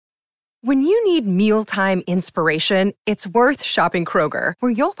When you need mealtime inspiration, it's worth shopping Kroger,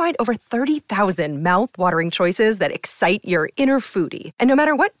 where you'll find over 30,000 mouth-watering choices that excite your inner foodie. And no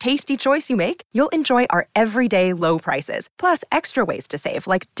matter what tasty choice you make, you'll enjoy our everyday low prices, plus extra ways to save,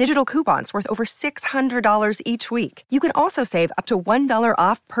 like digital coupons worth over $600 each week. You can also save up to $1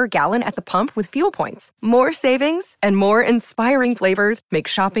 off per gallon at the pump with fuel points. More savings and more inspiring flavors make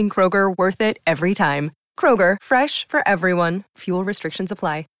shopping Kroger worth it every time. Kroger, fresh for everyone. Fuel restrictions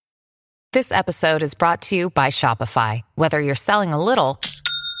apply. This episode is brought to you by Shopify. Whether you're selling a little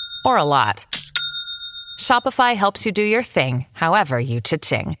or a lot, Shopify helps you do your thing, however you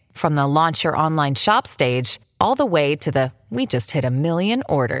cha-ching. From the launch your online shop stage, all the way to the we just hit 1 million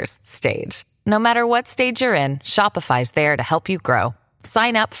orders stage. No matter what stage you're in, Shopify's there to help you grow.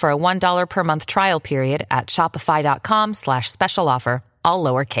 Sign up for a $1 per month trial period at shopify.com/special offer, all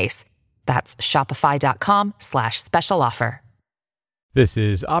lowercase. That's shopify.com/special offer. This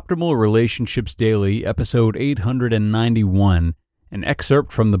is Optimal Relationships Daily, episode 891, an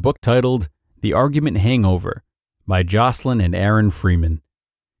excerpt from the book titled The Argument Hangover by Jocelyn and Aaron Freeman.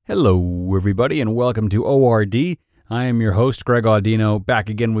 Hello, everybody, and welcome to ORD. I am your host, Greg Audino, back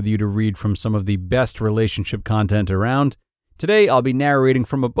again with you to read from some of the best relationship content around. Today, I'll be narrating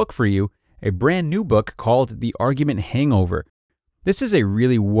from a book for you, a brand new book called The Argument Hangover. This is a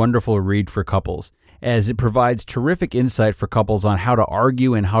really wonderful read for couples, as it provides terrific insight for couples on how to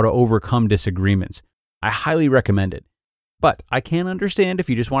argue and how to overcome disagreements. I highly recommend it. But I can understand if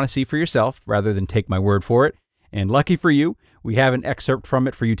you just want to see for yourself rather than take my word for it. And lucky for you, we have an excerpt from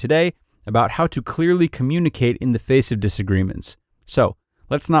it for you today about how to clearly communicate in the face of disagreements. So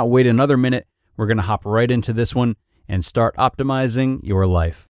let's not wait another minute. We're going to hop right into this one and start optimizing your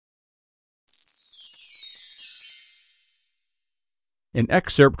life. An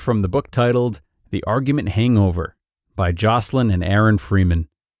excerpt from the book titled The Argument Hangover by Jocelyn and Aaron Freeman.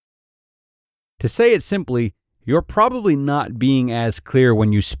 To say it simply, you're probably not being as clear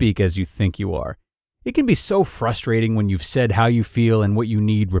when you speak as you think you are. It can be so frustrating when you've said how you feel and what you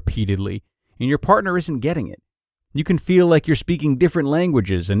need repeatedly, and your partner isn't getting it. You can feel like you're speaking different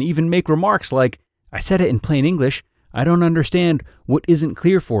languages and even make remarks like, "I said it in plain English, I don't understand what isn't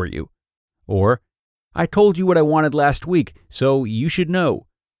clear for you." Or, "I told you what I wanted last week, so you should know."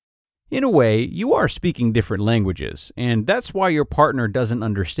 In a way, you are speaking different languages, and that's why your partner doesn't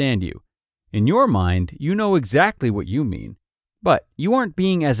understand you. In your mind, you know exactly what you mean, but you aren't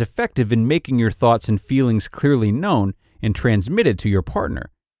being as effective in making your thoughts and feelings clearly known and transmitted to your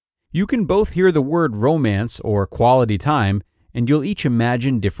partner. You can both hear the word romance or quality time, and you'll each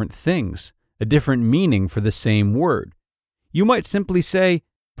imagine different things, a different meaning for the same word. You might simply say,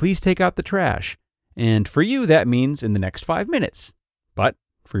 "Please take out the trash," and for you that means in the next 5 minutes. But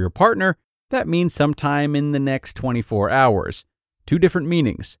for your partner, that means sometime in the next 24 hours. Two different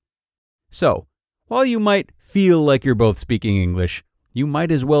meanings. So, while you might feel like you're both speaking English, you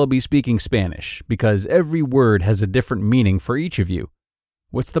might as well be speaking Spanish, because every word has a different meaning for each of you.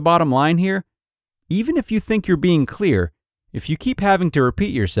 What's the bottom line here? Even if you think you're being clear, if you keep having to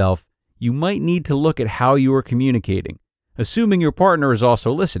repeat yourself, you might need to look at how you are communicating, assuming your partner is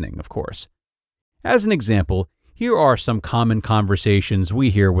also listening, of course. As an example, here are some common conversations we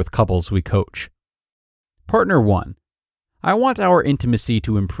hear with couples we coach. Partner 1. "I want our intimacy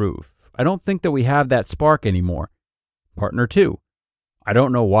to improve. I don't think that we have that spark anymore." Partner 2. "I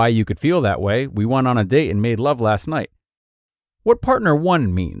don't know why you could feel that way. We went on a date and made love last night." What partner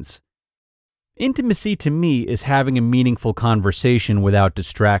 1 means. Intimacy to me is having a meaningful conversation without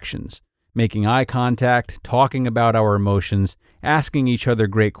distractions, making eye contact, talking about our emotions, asking each other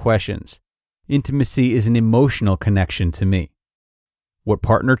great questions. Intimacy is an emotional connection to me. What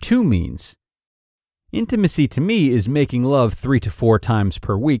partner 2 means. Intimacy to me is making love 3 to 4 times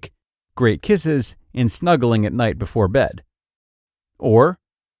per week, great kisses, and snuggling at night before bed. Or,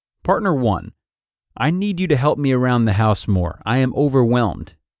 partner 1. "I need you to help me around the house more. I am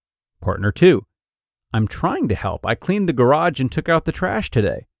overwhelmed." Partner 2. "I'm trying to help. I cleaned the garage and took out the trash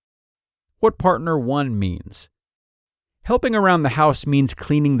today." What partner 1 means. Helping around the house means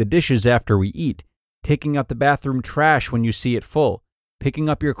cleaning the dishes after we eat, taking out the bathroom trash when you see it full, picking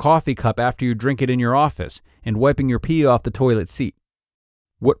up your coffee cup after you drink it in your office, and wiping your pee off the toilet seat.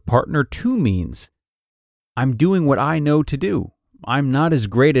 What partner 2 means. "I'm doing what I know to do. I'm not as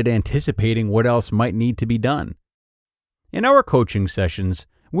great at anticipating what else might need to be done." In our coaching sessions,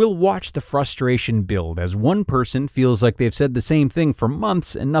 we'll watch the frustration build as one person feels like they've said the same thing for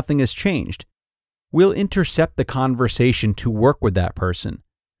months and nothing has changed. We'll intercept the conversation to work with that person.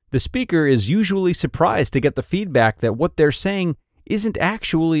 The speaker is usually surprised to get the feedback that what they're saying isn't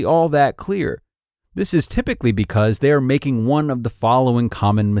actually all that clear. This is typically because they are making one of the following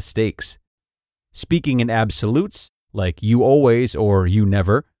common mistakes: speaking in absolutes, like you always or you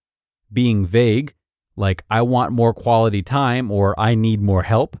never; being vague, like I want more quality time or I need more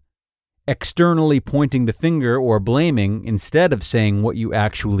help; externally pointing the finger or blaming instead of saying what you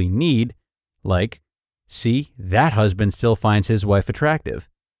actually need, like, see, that husband still finds his wife attractive;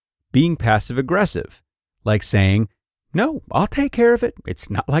 being passive-aggressive, like saying, no, I'll take care of it, it's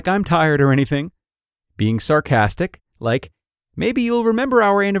not like I'm tired or anything; being sarcastic, like, maybe you'll remember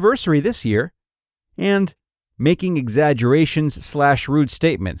our anniversary this year; and making exaggerations/rude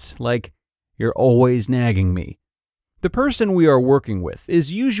statements, like, you're always nagging me. The person we are working with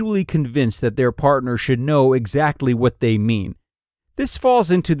is usually convinced that their partner should know exactly what they mean. This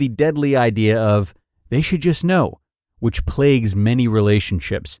falls into the deadly idea of, they should just know, which plagues many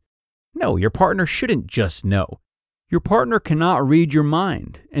relationships. No, your partner shouldn't just know. Your partner cannot read your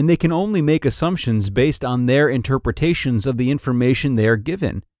mind, and they can only make assumptions based on their interpretations of the information they are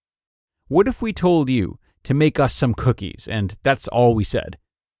given. What if we told you to make us some cookies, and that's all we said?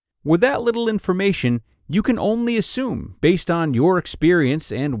 With that little information, you can only assume based on your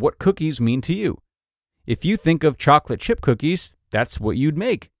experience and what cookies mean to you. If you think of chocolate chip cookies, that's what you'd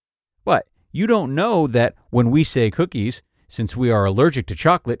make. But you don't know that when we say cookies, since we are allergic to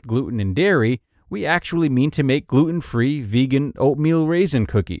chocolate, gluten, and dairy, we actually mean to make gluten-free, vegan oatmeal raisin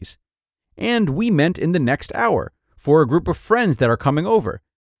cookies. And we meant in the next hour, for a group of friends that are coming over.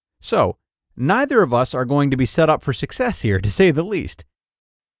 So, neither of us are going to be set up for success here, to say the least.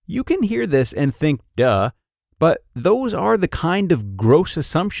 You can hear this and think, duh, but those are the kind of gross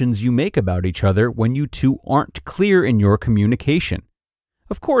assumptions you make about each other when you two aren't clear in your communication.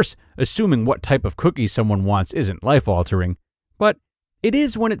 Of course, assuming what type of cookie someone wants isn't life-altering, but it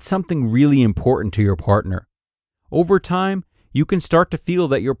is when it's something really important to your partner. Over time, you can start to feel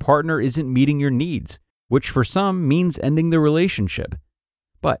that your partner isn't meeting your needs, which for some means ending the relationship.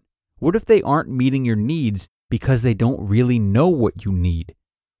 But what if they aren't meeting your needs because they don't really know what you need?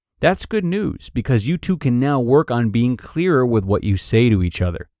 That's good news, because you two can now work on being clearer with what you say to each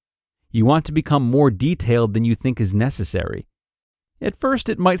other. You want to become more detailed than you think is necessary. At first,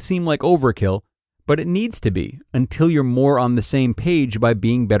 it might seem like overkill, but it needs to be until you're more on the same page by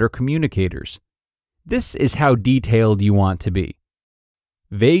being better communicators. This is how detailed you want to be.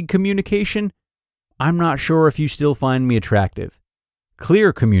 Vague communication? I'm not sure if you still find me attractive.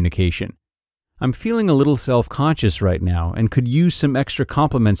 Clear communication? I'm feeling a little self-conscious right now and could use some extra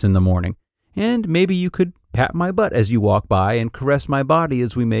compliments in the morning, and maybe you could pat my butt as you walk by and caress my body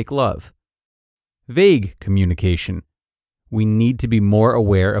as we make love. Vague communication. We need to be more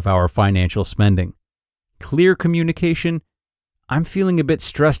aware of our financial spending. Clear communication. I'm feeling a bit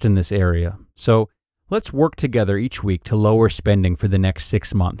stressed in this area, so let's work together each week to lower spending for the next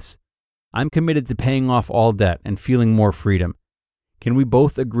 6 months. I'm committed to paying off all debt and feeling more freedom. Can we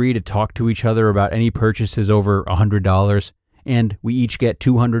both agree to talk to each other about any purchases over $100, and we each get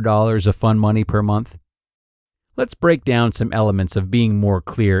 $200 of fun money per month? Let's break down some elements of being more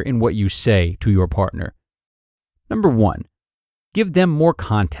clear in what you say to your partner. Number 1, give them more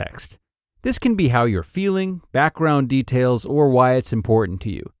context. This can be how you're feeling, background details, or why it's important to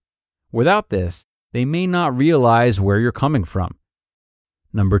you. Without this, they may not realize where you're coming from.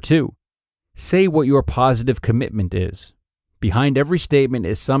 Number 2, say what your positive commitment is. Behind every statement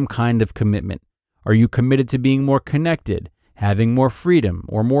is some kind of commitment. Are you committed to being more connected, having more freedom,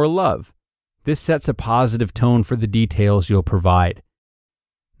 or more love? This sets a positive tone for the details you'll provide.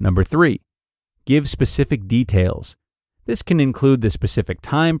 Number 3, give specific details. This can include the specific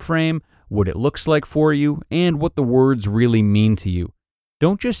time frame, what it looks like for you, and what the words really mean to you.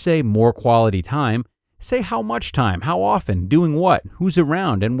 Don't just say more quality time. Say how much time, how often, doing what, who's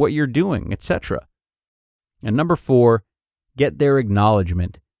around, and what you're doing, etc. And number 4, get their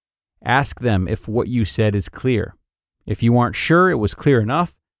acknowledgement. Ask them if what you said is clear. If you aren't sure it was clear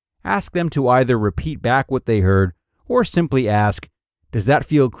enough, ask them to either repeat back what they heard or simply ask, does that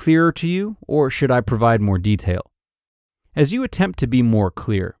feel clearer to you, or should I provide more detail? As you attempt to be more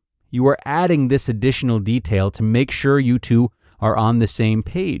clear, you are adding this additional detail to make sure you two are on the same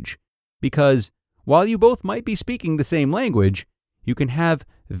page. Because while you both might be speaking the same language, you can have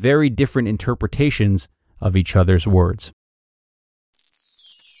very different interpretations of each other's words.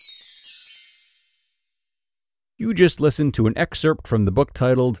 You just listened to an excerpt from the book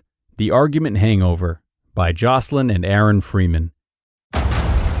titled The Argument Hangover by Jocelyn and Aaron Freeman.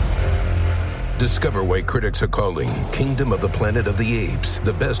 Discover why critics are calling Kingdom of the Planet of the Apes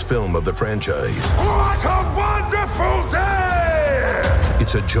the best film of the franchise. What a wonderful day!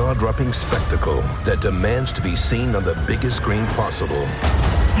 It's a jaw-dropping spectacle that demands to be seen on the biggest screen possible.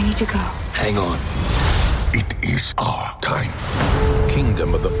 I need to go. Hang on. It is our time.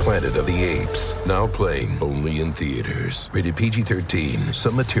 Kingdom of the Planet of the Apes. Now playing only in theaters. Rated PG-13.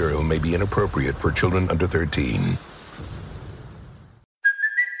 Some material may be inappropriate for children under 13.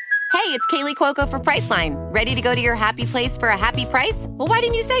 Hey, it's Kaylee Cuoco for Priceline. Ready to go to your happy place for a happy price? Well, why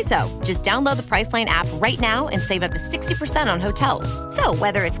didn't you say so? Just download the Priceline app right now and save up to 60% on hotels. So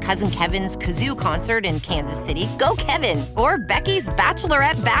whether it's Cousin Kevin's Kazoo Concert in Kansas City, go Kevin, or Becky's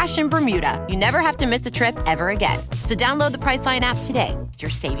Bachelorette Bash in Bermuda, you never have to miss a trip ever again. So download the Priceline app today. Your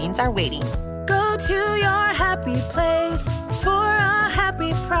savings are waiting. Go to your happy place for a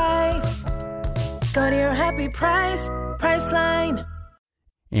happy price. Go to your happy price, Priceline.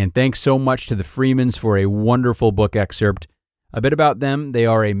 And thanks so much to the Freemans for a wonderful book excerpt. A bit about them: they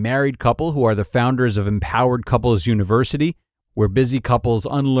are a married couple who are the founders of Empowered Couples University, where busy couples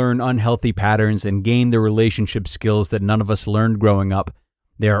unlearn unhealthy patterns and gain the relationship skills that none of us learned growing up.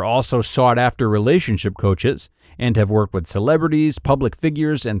 They are also sought-after relationship coaches and have worked with celebrities, public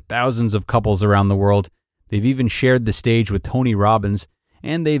figures, and thousands of couples around the world. They've even shared the stage with Tony Robbins,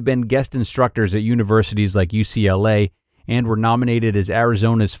 and they've been guest instructors at universities like UCLA, and were nominated as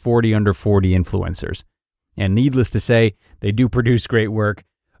Arizona's 40 Under 40 influencers. And needless to say, they do produce great work,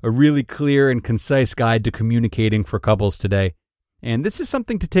 a really clear and concise guide to communicating for couples today. And this is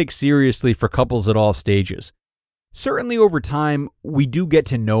something to take seriously for couples at all stages. Certainly over time, we do get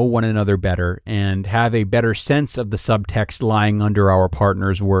to know one another better and have a better sense of the subtext lying under our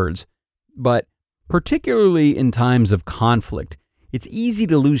partner's words. But particularly in times of conflict, it's easy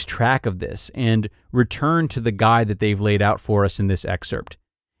to lose track of this and return to the guide that they've laid out for us in this excerpt.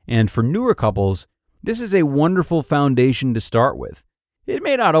 And for newer couples, this is a wonderful foundation to start with. It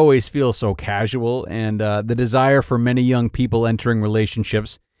may not always feel so casual, and the desire for many young people entering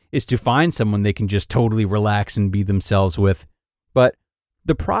relationships is to find someone they can just totally relax and be themselves with. But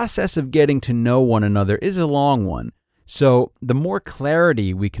the process of getting to know one another is a long one, so the more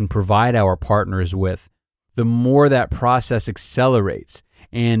clarity we can provide our partners with, the more that process accelerates,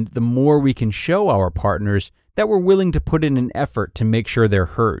 and the more we can show our partners that we're willing to put in an effort to make sure they're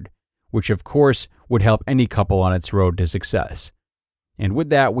heard, which of course would help any couple on its road to success. And with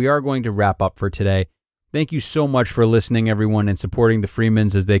that, we are going to wrap up for today. Thank you so much for listening, everyone, and supporting the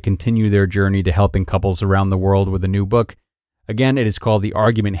Freemans as they continue their journey to helping couples around the world with a new book. Again, it is called The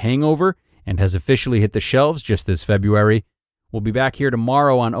Argument Hangover and has officially hit the shelves just this February. We'll be back here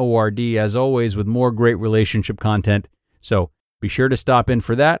tomorrow on ORD, as always, with more great relationship content. So be sure to stop in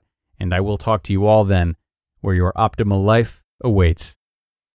for that, and I will talk to you all then, where your optimal life awaits.